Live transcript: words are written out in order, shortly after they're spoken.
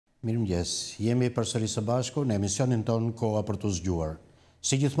Mirëmëngjes, jemi përsëri së bashku në emisionin tonë Koha për të zgjuar.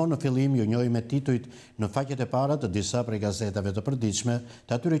 Si gjithmonë në fillim ju njohim me titujt në faqet e para të disa prej gazetave të përditshme,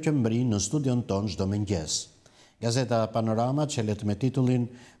 të atyre që mbrin në studion tonë çdo mëngjes. Gazeta Panorama çelet me titullin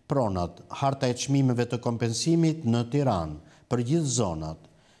Pronat, harta e çmimeve të kompensimit në Tiranë për gjithë zonat.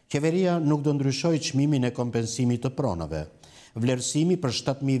 Qeveria nuk do ndryshojë çmimin e kompensimit të pronave. Vlerësimi për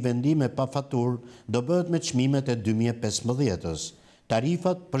 7.000 vendime pa faturë do bëhet me çmimet e 2015-s.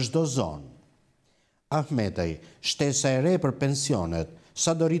 Tarifat për çdo zonë. Ahmetej, shtesa e re për pensionet,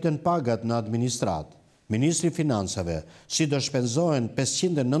 sa do rriten pagat në administrat. Ministri i Financave, si do shpenzohen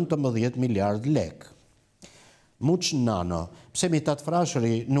 519 miliard lek. Muç Nano, pse Mitat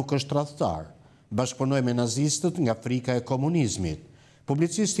Frashëri nuk është tradhtar. Bashkëpunoi me nazistët nga frika e komunizmit.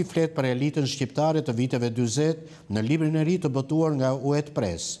 Publicisti flet për elitën shqiptare të viteve 40 në librin e ri të botuar nga Uet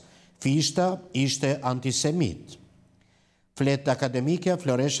Press. Fishta ishte antisemit. Flet akademike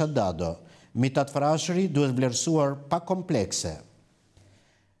Floresha Dado, Mitat Frashëri duhet vlerësuar pa komplekse.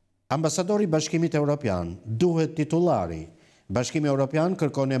 Ambasadori i Bashkimit Evropian duhet titullari. Bashkimi Evropian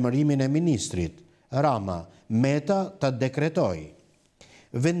kërkon emërimin e ministrit. Rama, Meta ta dekretoj.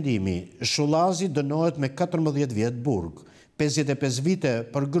 Vendimi, Shullazi dënohet me 14 vjet burg, 55 vite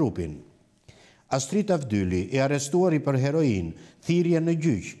për grupin. Astrit Avdyli, i arrestuari për heroin, thirrje në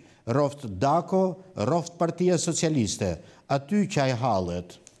gjyq, roft Dako, roft Partia Socialiste, aty qaj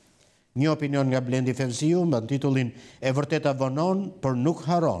hallet. Një opinion nga Blendi Fevziu mban titullin E vërteta vonon, por nuk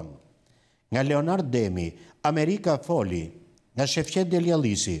haron. Nga Leonard Demi, Amerika foli. Nga Shefqet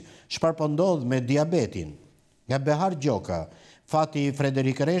Delialisi, çfarë po ndodh me diabetin. Nga Behar Gjoka, fati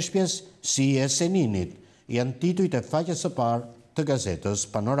Frederik Reshpjes si e Seninit, janë titujt e faqes së parë të gazetës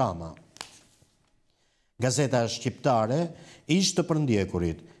Panorama. Gazeta Shqiptare, ish të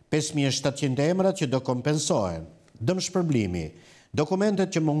përndjekurit, 5.700 emrat që do kompensohen, dëm shpërblimi,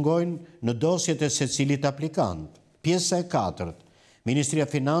 dokumentet që mungojnë në dosjet e secilit aplikant, pjesa e 4. Ministria e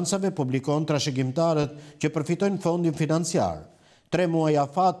Financave publikon trashëgimtarët që përfitojnë fondin financiar, 3 muaj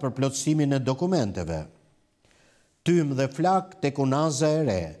afat për plotësimin e dokumenteve. Tym dhe flak tek unaza e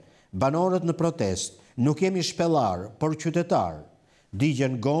re, banorët në protest, nuk jemi shpellar, por qytetar.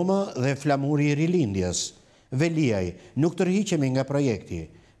 Digjen goma dhe flamuri i rilindjes. Veliaj, nuk tërhiqemi nga projekti.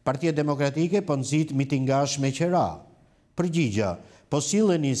 Partia Demokratike po nxit mitingash me qera. Përgjigja, po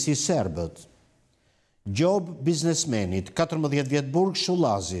silleni si serbët. Gjob biznesmenit, 14 vjet burg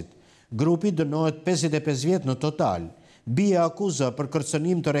Shullazit. Grupi dënohet 55 vjet në total. Bie akuza për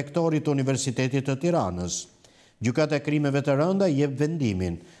kërcënim të rektorit të Universitetit të Tiranës. Gjykata e krimeve të rënda jep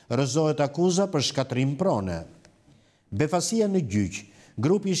vendimin. Rrëzohet akuza për shkatrim prone. Befasia në gjyq.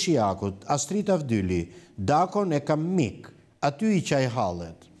 Grupi i Shiakut, Astrit Avdyli, Dakon e kam mik, aty i qaj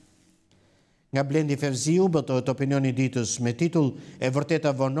hallet. Nga Blendi Fevziu botohet opinioni ditës me titull E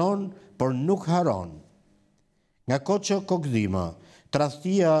vërteta vonon, por nuk haron. Nga Koço Kokdima,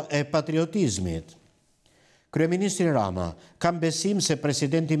 tradhtia e patriotizmit. Kryeministri Rama, kam besim se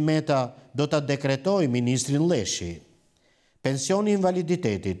presidenti Meta do ta dekretoj ministrin Leshi. Pensioni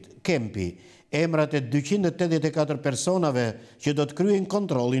invaliditetit, Kempi, emrat e 284 personave që do të kryejnë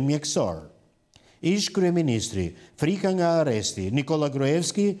kontrollin mjekësor. Ish kryeministri, frika nga arresti, Nikola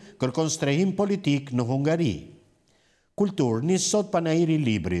Gruevski kërkon strehim politik në Hungari. Kultur, nis sot panairi i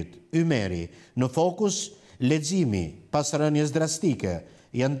librit, Ymeri, në fokus leximi, pas rënjes drastike,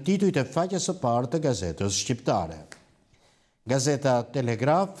 janë titujt e faqes së parë të gazetës shqiptare. Gazeta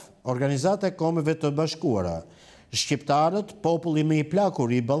Telegraf, Organizata e Kombeve të Bashkuara, shqiptarët, populli më i plakur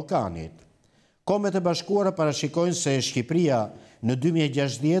i Ballkanit. Kombet e Bashkuara parashikojnë se Shqipëria në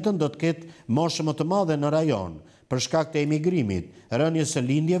 2060 do të ketë moshë më të madhe në rajon, për shkak të emigrimit, rënjes së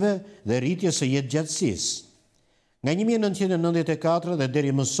lindjeve dhe rritjes së jetëgjatësisë. Nga 1994 dhe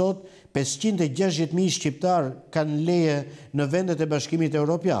deri më sot, 560.000 shqiptar kanë leje në vendet e Bashkimit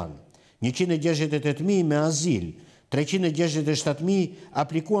Evropian, 168.000 me azil, 367.000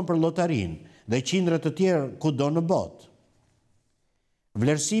 aplikuan për lotarin dhe qindra të tjerë kudo në botë.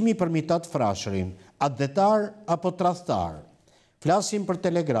 Vlerësimi për Mitat Frashërin, atdetar apo tradhtar. Flasim për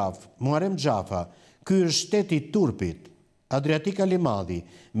Telegraf, Muharrem Xhafa, ky është shteti i turpit. Adriatika Limadhi,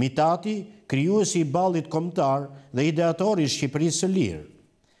 Mitati, krijuesi i ballit kombëtar dhe ideatori i Shqipërisë së lirë.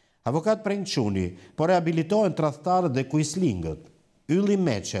 Avokat Prengçuni, po rehabilitohen tradhtarët dhe kuislingët. Ylli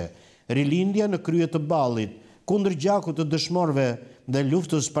Meçe, rilindja në krye të ballit kundër gjakut të dëshmorëve dhe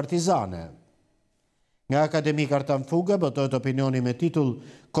luftës partizane. Nga akademik Artan Fuga botohet opinioni me titull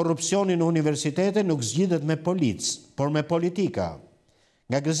Korrupsioni në universitete nuk zgjidhet me polic, por me politika.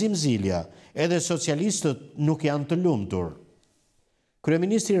 Nga Gëzim Zilja, edhe socialistët nuk janë të lumtur.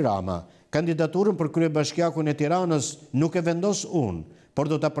 Kryeministri Rama, kandidaturën për kryebashkiakun e Tiranës nuk e vendos unë, por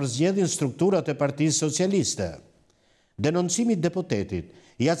do të përzgjedhin strukturat e Partisë Socialiste. Denoncimi i deputetit,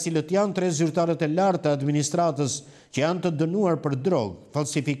 ja cilët janë 3 zyrtarët e lartë të administratës që janë të dënuar për drogë,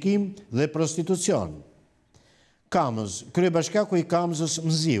 falsifikim dhe prostitucion. Kamës, kryebashkaku i Kamësës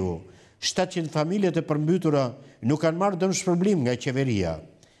Mziu, 700 familjet e përmbytura nuk kanë marrë dëmshpërblim nga qeveria.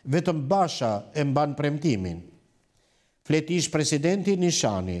 Vetëm Basha e mban premtimin. Fletish presidenti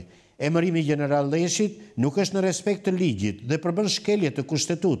Nishani, emërimi general Leshit nuk është në respekt të ligjit dhe përbën shkelje të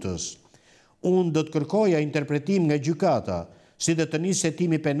kushtetutës. Unë do të kërkoja interpretim nga gjykata, si dhe të nisë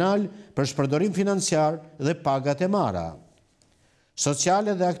hetimi penal për shpërdorim financiar dhe pagat e marra.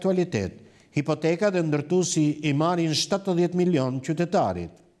 Sociale dhe aktualitet, hipoteka dhe ndërtuesi i marrin 70 milion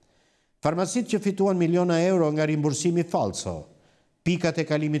qytetarit. Farmacit që fituan miliona euro nga rimbursimi falso. Pikat e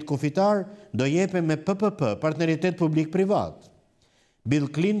kalimit kufitar do jepen me PPP, partneritet publik-privat.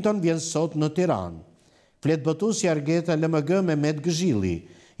 Bill Clinton vjen sot në Tiranë. Flet botuesi Argeta LMG me Med Gëzhilli,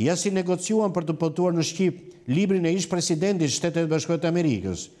 ja si negociuan për të botuar në Shqip librin e ish presidentit Shtetet e Bashkuara të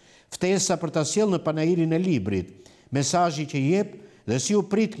Amerikës, ftesa për ta sjellë në panairin e librit, mesazhi që jep dhe si u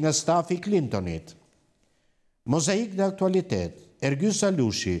prit nga stafi i Clintonit. Mozaik dhe aktualitet, Ergjys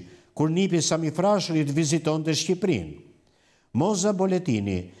Salushi, kur nipi Sami Frashërit vizitonte Shqipërinë. Moza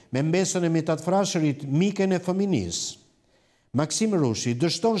Boletini, me mbesën e Mitat Frashërit, miken e fëminis. Maksim Rushi,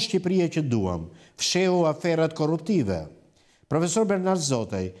 dështon Shqipëria që duam, fshehu aferat korruptive. Profesor Bernard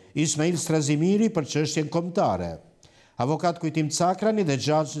Zotaj, Ismail Strazimiri për çështjen kombëtare. Avokat Kujtim Cakrani dhe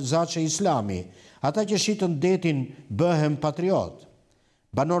Zaçe Islami, ata që shitën detin bëhen patriot.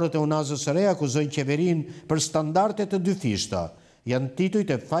 Banorët e Unazës së Re akuzojnë qeverinë për standarde të dyfishta, janë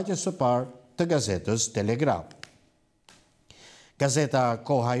titujt e faqes së parë të gazetës Telegram. Gazeta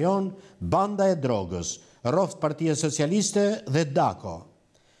Koha jon, banda e drogës, rroft Partia Socialiste dhe Dako.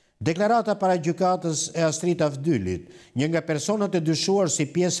 Deklarata para gjykatës e Astrit Avdylit, një nga personat e dyshuar si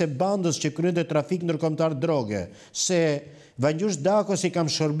pjesë e bandës që kryente trafik ndërkombëtar droge, se Vangjush Dako si kam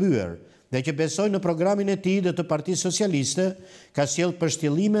shërbyer dhe që besoj në programin e tij dhe të Partisë Socialiste, ka sjellë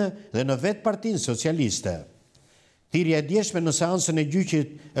përshtyllime dhe në vetë Partinë Socialiste. Thirrja e djeshme në seancën e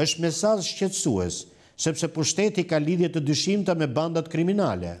gjyqit është mesazh shqetësues, sepse pushteti ka lidhje të dyshimta me bandat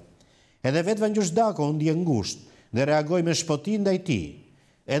kriminale. Edhe vetë Vangjush Dako u ndje ngushtë dhe reagoi me shpoti ndaj tij.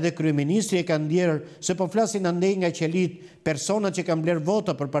 Edhe kryeministri e ka ndjerë se po flasin andej nga qelit personat që kanë blerë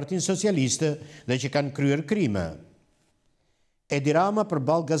vota për Partinë Socialiste dhe që kanë kryer krime. Edi Rama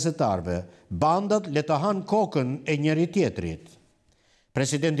përballë gazetarëve, bandat le të hanë kokën e njëri tjetrit.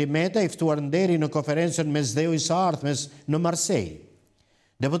 Presidenti Meta i ftuar nderi në konferencën mes dheu i së ardhmes në Marseille.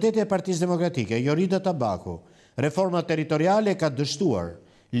 Deputeti e Partisë Demokratike, Jorida Tabaku, reforma territoriale ka dështuar,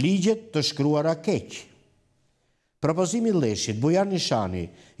 ligjet të shkruara keq. Propozimi Leshit, Bujar Nishani,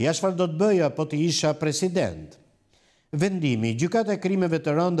 ja çfarë do të bëja po të isha president. Vendimi, gjykata e krimeve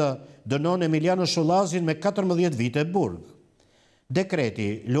të rënda dënon Emiliano Shullazin me 14 vite burg.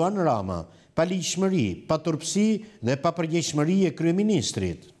 Dekreti, Luan Rama, pa ligjshmëri, pa turpsi dhe pa përgjegjshmëri e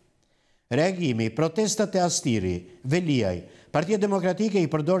kryeministrit. Reagimi, protestat e Astiri, Veliaj, Partia Demokratike i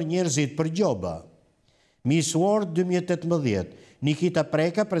përdor njerëzit për gjoba. Miss World 2018, Nikita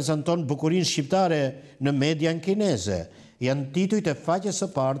Preka prezanton bukurinë shqiptare në median kineze, janë titujt e faqes së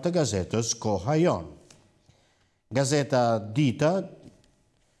parë të gazetës Koha jon. Gazeta Dita,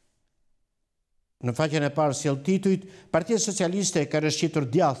 në faqen e parë sjell titujt, Partia Socialiste ka rëshqitur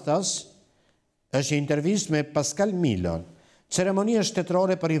djathtas, është një intervistë me Pascal Milon. Ceremonia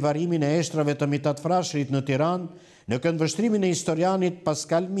shtetërore për rivarimin e eshtrave të Mitat Frashërit në Tiranë në këndvështrimin e historianit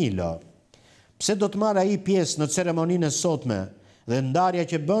Pascal Milo. Pse do të marrë ai pjesë në ceremoninë e sotme dhe ndarja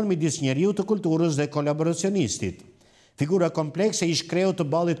që bën midis njeriu të kulturës dhe kolaboracionistit? Figura komplekse ish kreu të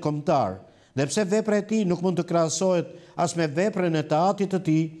ballit kombëtar, dhe pse vepra e tij nuk mund të krahasohet as me veprën e teatrit të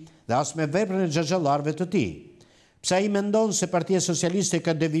tij dhe as me veprën e xhaxhallarëve të tij? Pse ai mendon se Partia Socialiste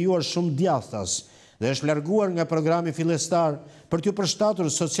ka devijuar shumë djathtas dhe është larguar nga programi fillestar për t'u përshtatur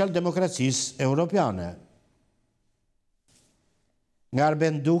social-demokracisë europiane? Nga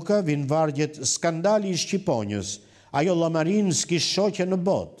Arben Duka vin vargjet skandali i Shqiponjës, ajo llamarin s'ki shoqe në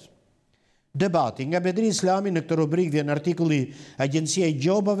botë. Debati nga Bedri Islami në këtë rubrik vjen artikulli Agjencia e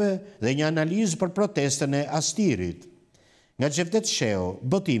Gjobave dhe një analizë për protestën e Astirit. Nga Xhevdet Sheu,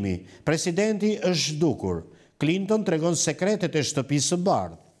 botimi, presidenti është zhdukur, Clinton tregon sekretet e shtëpisë së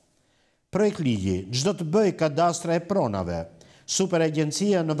bardhë. Projekt ligji, çdo të bëj kadastra e pronave, super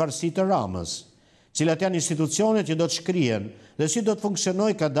agjencia në varësi të Ramës, cilat janë institucionet që do të shkrihen dhe si do të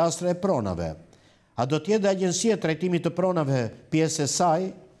funksionojë kadastra e pronave. A do të jetë agjencia e trajtimit të pronave pjesë e saj?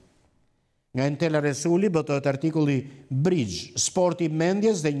 Nga Entela Resuli botohet artikulli Bridge, sporti i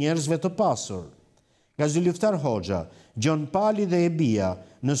mendjes dhe njerëzve të pasur. Nga zyliftar Hoxha, Gjon Pali dhe Ebia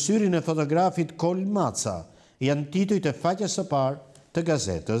në syrin e fotografit Kol Maca janë titujt e faqes së parë të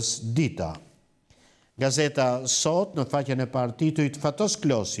gazetës Dita. Gazeta Sot në faqen e parë titujt Fatos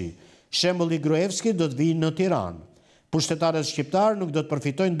Klosi, shembulli Gruevski do të vijnë në Tiranë. Pushtetarët shqiptar nuk do të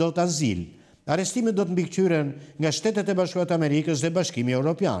përfitojnë dot azil. Arrestimet do të mbikëqyren nga Shtetet e Bashkuara të Amerikës dhe Bashkimi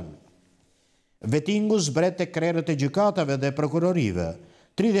Evropian. Vetingu zbret te krerët e gjykatave dhe prokurorive.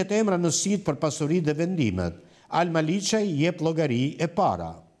 30 emra në sit për pasuritë dhe vendimet. Alma Liçaj jep llogari e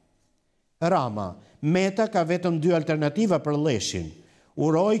para. Rama, Meta ka vetëm 2 alternativa për Leshin.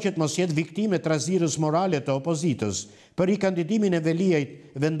 Uroj që të mos jetë viktime trazirës morale të opozitës, për i kandidimin e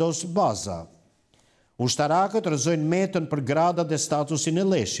Veliajt vendos baza. Ushtarakët rrëzojnë Metën për gradat dhe statusin e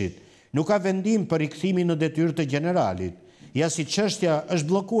Leshit. Nuk ka vendim për rikthimin në detyrë të generalit, ja si çështja është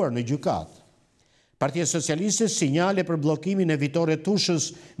bllokuar në gjykat. Partia Socialiste sinjale për bllokimin e Vitore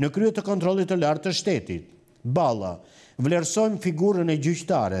Tushës në krye të kontrollit të lartë të shtetit. Balla, vlerësojmë figurën e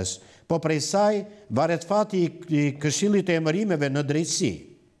gjyqtares, po prej saj varet fati i Këshillit të Emërimeve në drejtësi.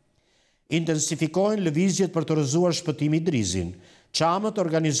 Intensifikojnë lëvizjet për të rrëzuar shpëtimi Drizin. Çamët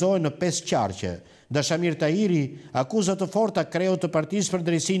organizohen në 5 qarqe. Dashamir Tahiri akuzat të forta kreut të Partisë për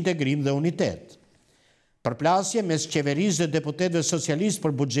Drejtësi, Integrim dhe Unitet. Përplasje mes qeverisë dhe deputetëve socialistë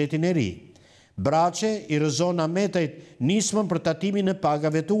për buxhetin e ri. Braçe i rrëzon Ametajt nismën për tatimin e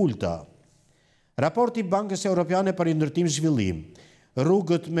pagave të ulta. Raporti Bankës Evropiane për Ndërtim Zhvillim.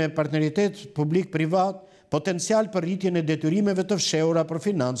 Rrugët me partneritet publik-privat, potencial për rritjen e detyrimeve të fshehura për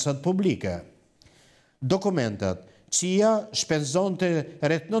financat publike. Dokumentat. CIA shpenzonte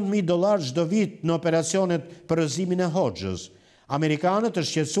rreth $9.000 çdo vit në operacionet për rrëzimin e Hoxhës. Amerikanët të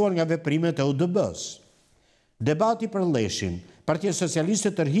shqetësuar nga veprimet e UDB-s. Debati për Leshin. Partia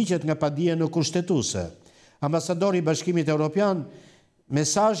Socialiste tërhiqet nga padia në kushtetuese. Ambasadori i Bashkimit Evropian,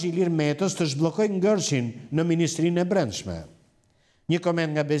 mesazhi i Ilir Metës të zhbllokojë ngërshin në Ministrinë e Brendshme. Një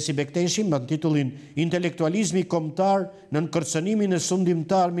koment nga Besi Bekteshi me titullin Intelektualizmi kombëtar në kërcënimin e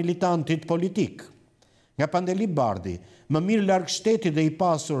sundimtar militantit politik. Nga Pandeli Bardi, më mirë larg shtetit dhe i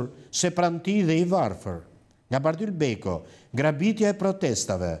pasur se pranti dhe i varfër. Nga Bardyl Beko, grabitja e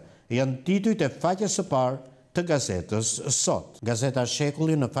protestave janë titujt e faqes së parë të gazetës Sot. Gazeta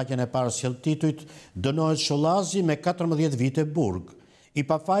Shekulli në faqen e parë sjell titujt Dënohet Shullazi me 14 vite burg, i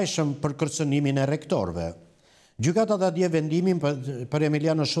pafajshëm për kërcënimin e rektorëve. Gjykata dha dje vendimin për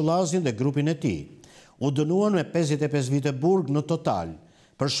Emiliano Shullazin dhe grupin e tij. U dënuan me 55 vite burg në total.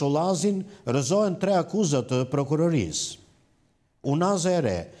 Për Shullazin rrëzohen 3 akuzat të prokurorisë. Unaza e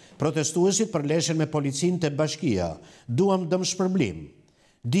re, protestuesit për leshen me policinë të Bashkia, duam dëmshpërblim.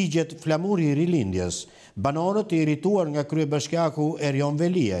 Digjet flamuri i rilindjes, banorët i irrituar nga kryebashkiaku Erion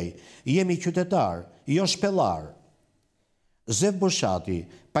Veliaj, jemi qytetar, jo shpellar. Zev Bushati,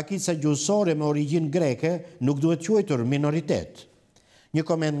 pakica gjuhësore me origjinë greke nuk duhet quajtur minoritet. Një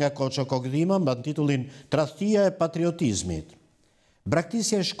koment nga Koço Kokdhima mban titullin Tradhtia e patriotizmit.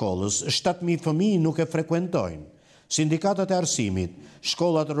 Braktisja e shkollës, 7.000 fëmijë nuk e frekuentojnë. Sindikatat e arsimit,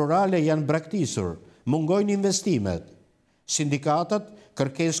 shkollat rurale janë braktisur, mungojnë investimet. Sindikatat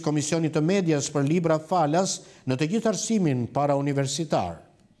kërkesë Komisionit të Medias për libra falas në të gjithë arsimin para universitar.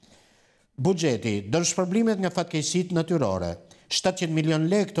 Buxheti, dërshpërblimet nga fatkeqësitë natyrore, 700 milion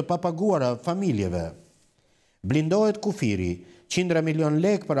lek të papaguara familjeve. Blindohet kufiri, 100 milion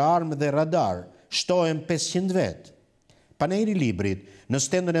lek për armë dhe radar, shtohen 500 vet. Paneri librit, në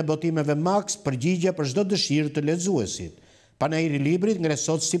stendën e botimeve Max, përgjigje për çdo dëshirë të lexuesit. Paneri librit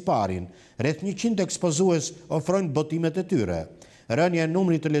ngresot si parin, rreth 100 ekspozues ofrojnë botimet e tyre. Rënja e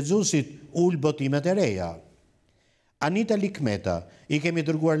numrit të lexuesit ul botimet e reja. Anita Likmeta, i kemi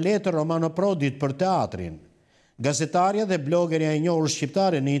dërguar letër Romano Prodit për teatrin. Gazetarja dhe blogerja e njohur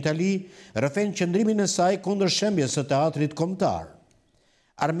shqiptare në Itali rrëfen qëndrimin e saj kundër shembjes së teatrit kombëtar.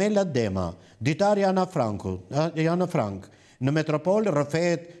 Armela Dema, ditarja Ana Frank, në Metropol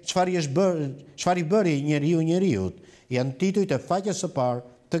rrëfehet çfarë i bëri njeriut, janë titujt e faqes së parë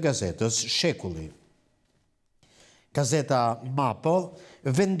të gazetës Shekulli. Gazeta Mapo,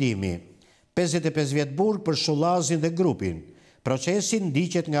 vendimi. 55 vjet burg për Shullazin dhe grupin. Procesi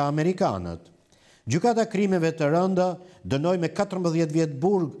ndiqet nga amerikanët. Gjykata krimeve të rënda dënoi me 14 vjet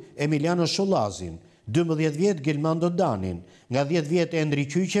burg Emiliano Shullazin, 12 vjet Gilmando Danin, nga 10 vjet Endri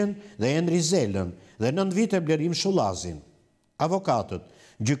Qyqen dhe Endri Zelën dhe 9 vite Blerim Shullazin. Avokatët,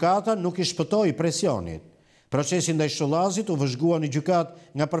 gjykata nuk i shpëtoi presionit. Procesi ndaj Shullazit u vëzhgua në gjykat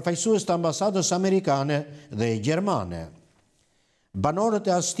nga përfaqësues të ambasadës amerikane dhe gjermane. Banorët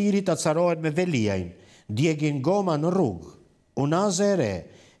e Astirit acarohen me Veliajn, djegin goma në rrugë. Unaza e re,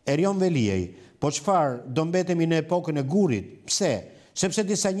 Erion Veliaj, po çfarë do mbetemi në epokën e gurit? Pse? sepse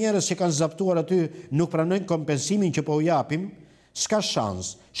disa njerëz që kanë zaptuar aty nuk pranojnë kompensimin që po u japim, s'ka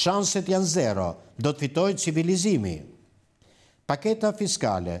shans, shanset janë zero, do të fitojë civilizimi. Paketa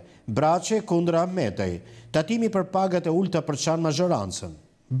fiskale, braçe kundra Ahmetej, tatimi për pagat e ulta për çan mazhorancën.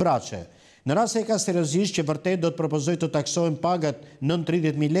 Braçe, në rast se ka seriozisht që vërtet do të propozoj të taksohen pagat nën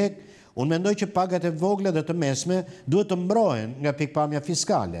 30.000 lekë, unë mendoj që pagat e vogla dhe të mesme duhet të mbrohen nga pikpamja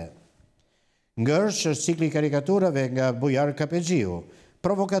fiskale. Ngërsh është cikli i karikaturave nga Bujar Kapexhiu,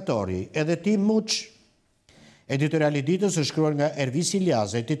 provokatori, edhe ti muç. Editoriali i ditës është shkruar nga Ervis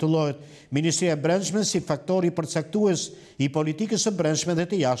Iljaza, titullohet Ministria e Brendshme si faktori përcaktues i politikës së brendshme dhe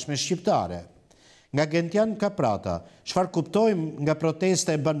të jashtme shqiptare. Nga Gentian Kaprata, çfarë kuptojmë nga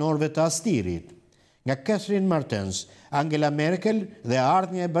protesta e banorëve të Astirit? Nga Catherine Martens, Angela Merkel dhe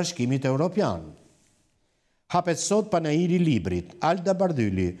ardhmja e Bashkimit Evropian. Hapet sot panairi i librit, Alda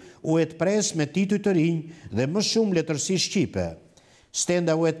Bardhyli, u pres me tituj të rinj dhe më shumë letërsi shqipe.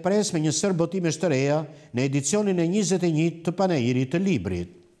 Stenda u pres me një sër botimesh të reja në edicionin e 21 të panairit të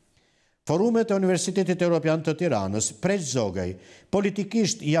librit. Forumet e Universitetit Evropian të Tiranës, Preç Zogaj,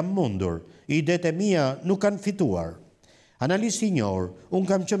 politikisht jam mundur, idetë e mia nuk kanë fituar. Analisti i njohur, unë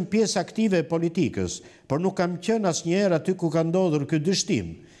kam qenë pjesë aktive e politikës, por nuk kam qenë asnjëherë aty ku ka ndodhur ky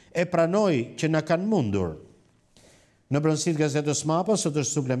dështim, e pranoj që na kanë mundur. Në brëndësit gazetës Mapa, sot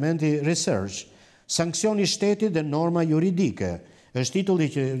është suplementi Research, Sanksioni shtetit dhe norma juridike, është titulli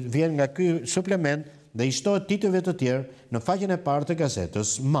që vjen nga ky suplement dhe i shtohet titujve të tjerë në faqen e parë të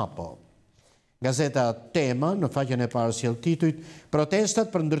gazetës Mapo. Gazeta Tema, në faqen e parë sjell titujt,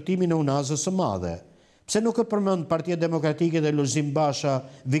 protestat për ndërtimin e Unazës së Madhe. Pse nuk e përmend Partia Demokratike dhe Lulzim Basha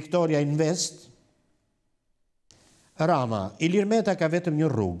Victoria Invest? Rama, Ilir Meta ka vetëm një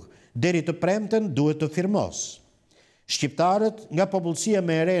rrugë, deri të premten duhet të firmos. Shqiptarët nga popullsia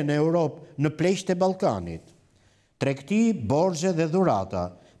më e re në Europë në pleqët e Ballkanit. Tregti, borxhe dhe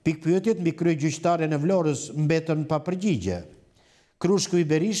dhurata, pikpyetjet mbi kryegjyqtaren e Vlorës mbetën pa përgjigje. Krushku i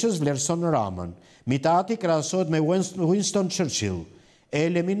Berishës vlerëson Ramën, Mitati krahasohet me Winston Churchill, e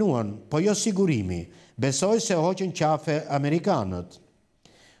eliminuan, po jo sigurimi, besoj se hoqën qafe Amerikanët.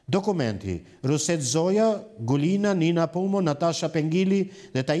 Dokumenti, Ruset Zoja, Gulina, Nina Pumo, Natasha Pengili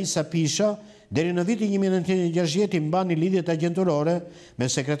dhe Taisa Pisha, deri në vitin 1960 mbani lidhjet agjenturore me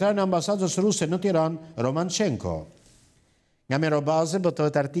sekretarin e ambasadës ruse në Tiranë, Romanchenko. Nga Merobaze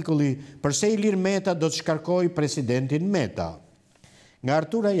botohet artikulli Përse Ilir Meta do të shkarkojë presidentin Meta. Nga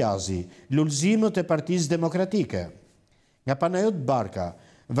Artur Ajazi, Lulëzimët e Partisë Demokratike. Nga Panajot Barka,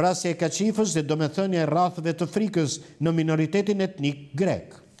 vrasja e Kaçifës dhe domethënia e rrathëve të frikës në minoritetin etnik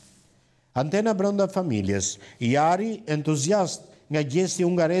grek. Antena brenda familjes, Jari entuziast nga gjesti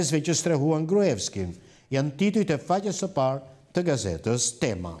hungarezëve që strehuan Gruevskin, janë titujt e faqes së parë të gazetës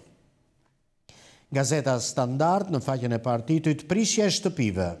Tema. Gazeta Standard në faqen e parë titujt Prishja e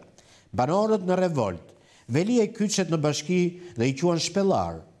shtëpive, banorët në revolt, Velia i kyçet në bashki dhe i quan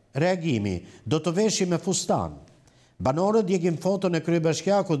shpellar, reagimi, do të veshi me fustan. Banorët djegin foton e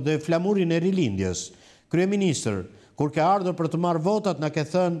kryebashkiakut dhe flamurin e rilindjes. Kryeministër, kur ka ardhur për të marrë votat, na ke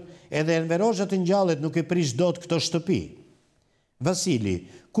thënë edhe Enverozha të ngjallet nuk e prish dot këto shtëpi. Vasili,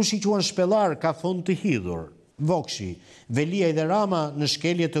 kush i quan shpellar ka fund të hidhur. Vokshi, Velia dhe Rama në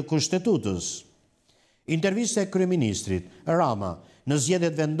shkelje të kushtetutës. Intervista e kryeministrit, Rama, në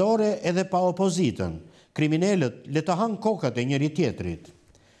zgjedhjet vendore edhe pa opozitën. Kriminalët le të hanë kokat e njëri tjetrit.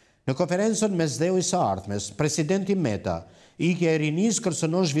 Në konferencën mes dheu i së ardhmes, presidenti Meta, ikja e rinis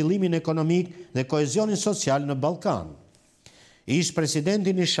kërcënon zhvillimin ekonomik dhe kohezionin social në Ballkan. Ish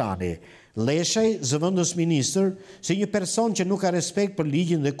presidenti Nishani, Leshaj zëvendës ministër si një person që nuk ka respekt për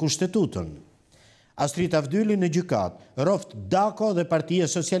ligjin dhe kushtetutën. Astrid Avdyli në gjykat, roft Dako dhe Partia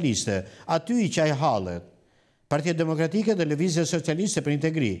Socialiste, aty i qaj hallet. Partia Demokratike dhe Lëvizja Socialiste për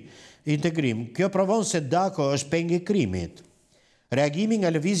integrim. Kjo provon se Dako është peng i krimit. Reagimi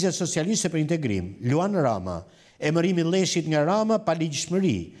nga Lëvizja Socialiste për integrim, Luan Rama, emërimi Leshit nga Rama pa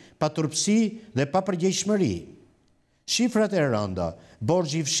ligjshmëri, pa turpsi dhe pa përgjegjshmëri. Shifrat e rënda,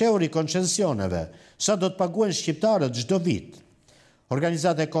 borxhi i fshehur i koncesioneve, sa do të paguajnë shqiptarët çdo vit.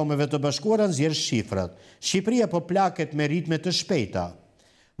 Organizata e Kombeve të Bashkuara nxjerr shifrat. Shqipëria po plaket me ritme të shpejta.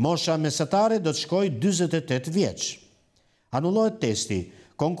 Mosha mesatare do të shkojë 48 vjeç. Anullohet testi,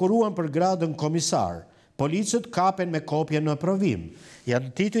 konkuruan për gradën komisar. Policët kapen me kopje në provim.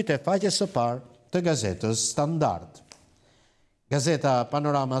 Janë titujt e faqes së parë të gazetës Standard. Gazeta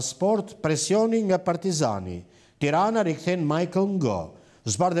Panorama Sport, presioni nga Partizani. Tirana rikthen Michael Ngo.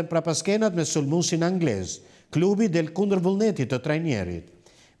 Zbardhen prapaskenat me sulmuesin anglez. Klubi del kundër vullnetit të trajnerit.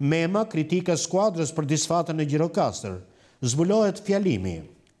 Mema kritika skuadrës për disfatën e Gjirokastër. Zbulohet fjalimi.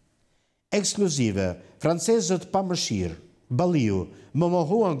 Ekskluzive, francezët pa mëshirë. Balliu, më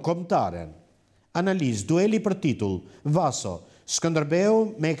mohuan kombëtaren. Analizë, dueli për titull, Vaso,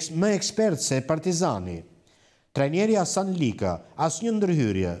 Skënderbeu më ekspert se Partizani. Trajneri Hasan Lika, asnjë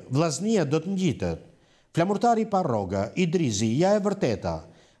ndërhyrje, vllaznia do të ngjitet. Flamurtari pa rroga, Idrizi, ja e vërteta.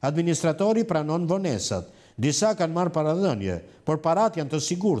 Administratori pranon vonesat, disa kanë marrë paradhënie, por parat janë të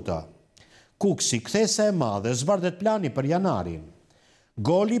sigurta. Kuksi, kthesa e madhe, zbardhet plani për janarin.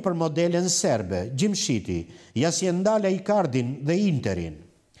 Goli për modelen serbe, Gjimshiti, ja si e ndala Icardin dhe Interin.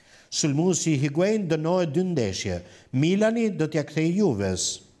 Sulmuesi Higuain dënohet 2 ndeshje, Milani do t'ja kthejë Juves.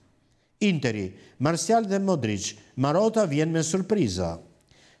 Interi, Martial dhe Modric, Marota vjen me surpriza.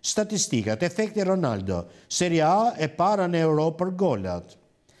 Statistikat, efekti Ronaldo, Serie A e para në Europë për golat.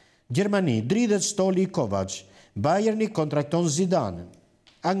 Gjermani, dridhet stoli Kovac, Bayerni kontrakton Zidane.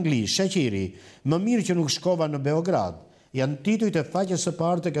 Angli, Shaqiri, më mirë që nuk shkova në Beograd. Janë titujt e faqes së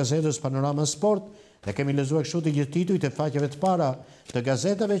parë të gazetës Panorama Sport dhe kemi lexuar kështu të gjithë titujt e faqeve të para të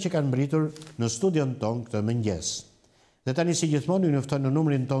gazetave që kanë mbritur në studion ton këtë mëngjes. Dhe tani si gjithmonë ju ftoj në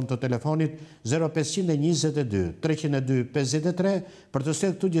numrin ton të telefonit 0522 302 53 për të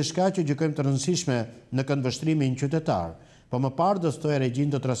sjellë këtu gjithçka që gjykojmë të rëndësishme në këndvështrimin qytetar. Po më parë do ftoj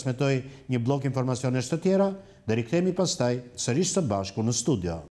regjin të transmetoj një blok informacionesh të tjera dhe rikthehemi pastaj sërish së bashku në studio.